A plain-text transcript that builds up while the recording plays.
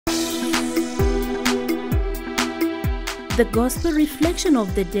the Gospel reflection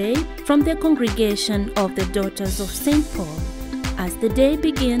of the day from the congregation of the Daughters of St. Paul. As the day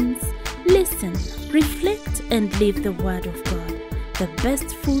begins, listen, reflect, and live the Word of God, the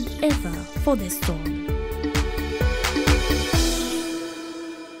best food ever for the soul.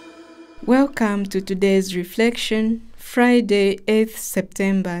 Welcome to today's reflection, Friday, 8th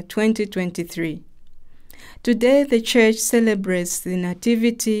September 2023. Today the Church celebrates the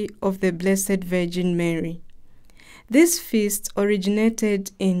Nativity of the Blessed Virgin Mary. This feast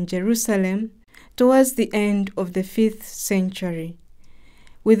originated in Jerusalem towards the end of the 5th century.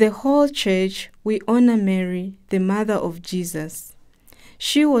 With the whole Church, we honor Mary, the mother of Jesus.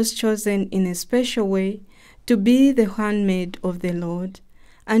 She was chosen in a special way to be the handmaid of the Lord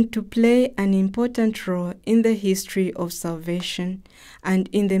and to play an important role in the history of salvation and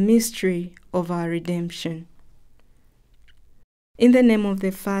in the mystery of our redemption. In the name of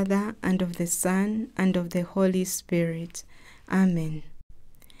the Father, and of the Son, and of the Holy Spirit. Amen.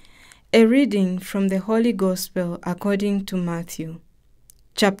 A reading from the Holy Gospel according to Matthew,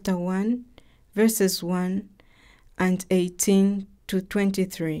 chapter 1, verses 1 and 18 to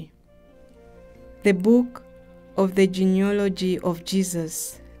 23. The book of the genealogy of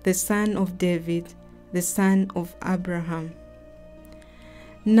Jesus, the son of David, the son of Abraham.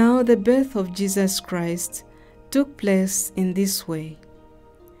 Now the birth of Jesus Christ took place in this way.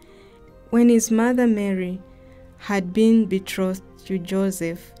 When his mother Mary had been betrothed to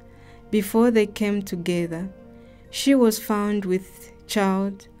Joseph, before they came together, she was found with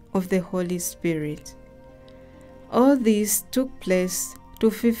child of the Holy Spirit. All this took place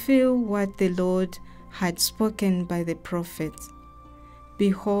to fulfill what the Lord had spoken by the prophet.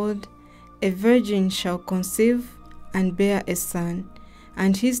 Behold, a virgin shall conceive and bear a son,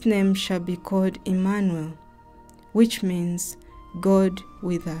 and his name shall be called Emmanuel, which means God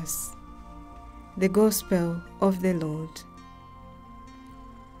with us. The Gospel of the Lord.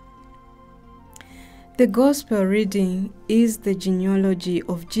 The Gospel reading is the genealogy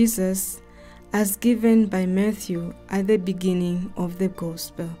of Jesus as given by Matthew at the beginning of the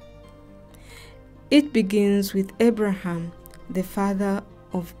Gospel. It begins with Abraham, the father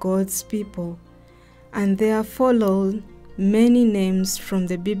of God's people, and there follow many names from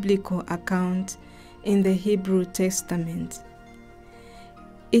the biblical account in the Hebrew Testament.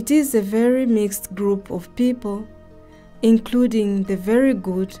 It is a very mixed group of people, including the very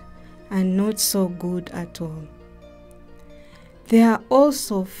good and not so good at all. There are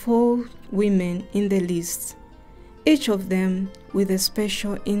also 4 women in the list, each of them with a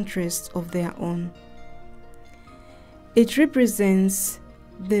special interest of their own. It represents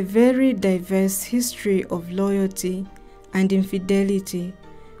the very diverse history of loyalty and infidelity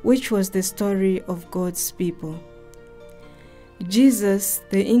which was the story of God's people. Jesus,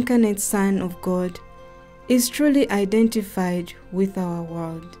 the incarnate Son of God, is truly identified with our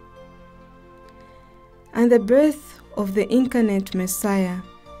world. And the birth of the incarnate Messiah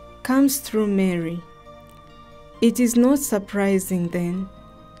comes through Mary. It is not surprising then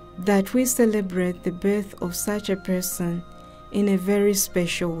that we celebrate the birth of such a person in a very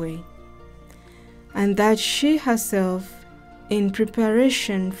special way, and that she herself, in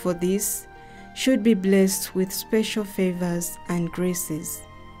preparation for this, should be blessed with special favors and graces.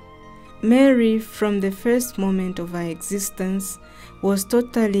 Mary, from the first moment of her existence, was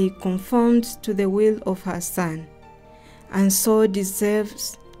totally conformed to the will of her Son, and so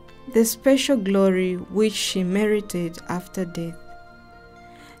deserves the special glory which she merited after death.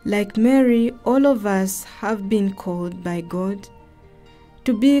 Like Mary, all of us have been called by God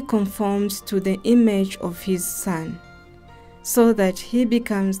to be conformed to the image of His Son, so that He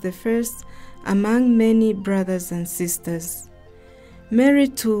becomes the first among many brothers and sisters. Mary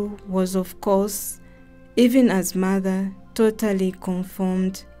too was, of course, even as mother, totally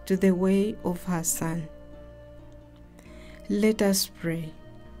conformed to the way of her Son. Let us pray.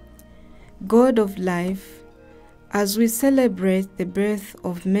 God of life, as we celebrate the birth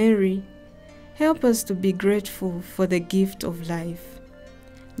of Mary, help us to be grateful for the gift of life.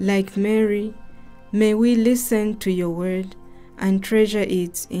 Like Mary, may we listen to your word and treasure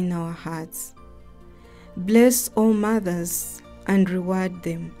it in our hearts. Bless all mothers and reward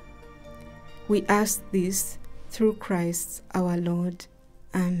them. We ask this through Christ our Lord.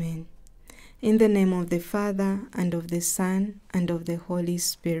 Amen. In the name of the Father, and of the Son, and of the Holy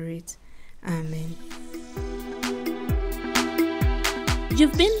Spirit. Amen.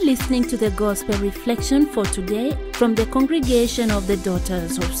 You've been listening to the Gospel reflection for today from the congregation of the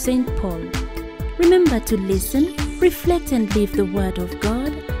Daughters of St. Paul. Remember to listen, reflect, and live the Word of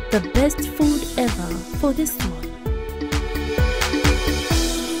God, the best food ever for the soul.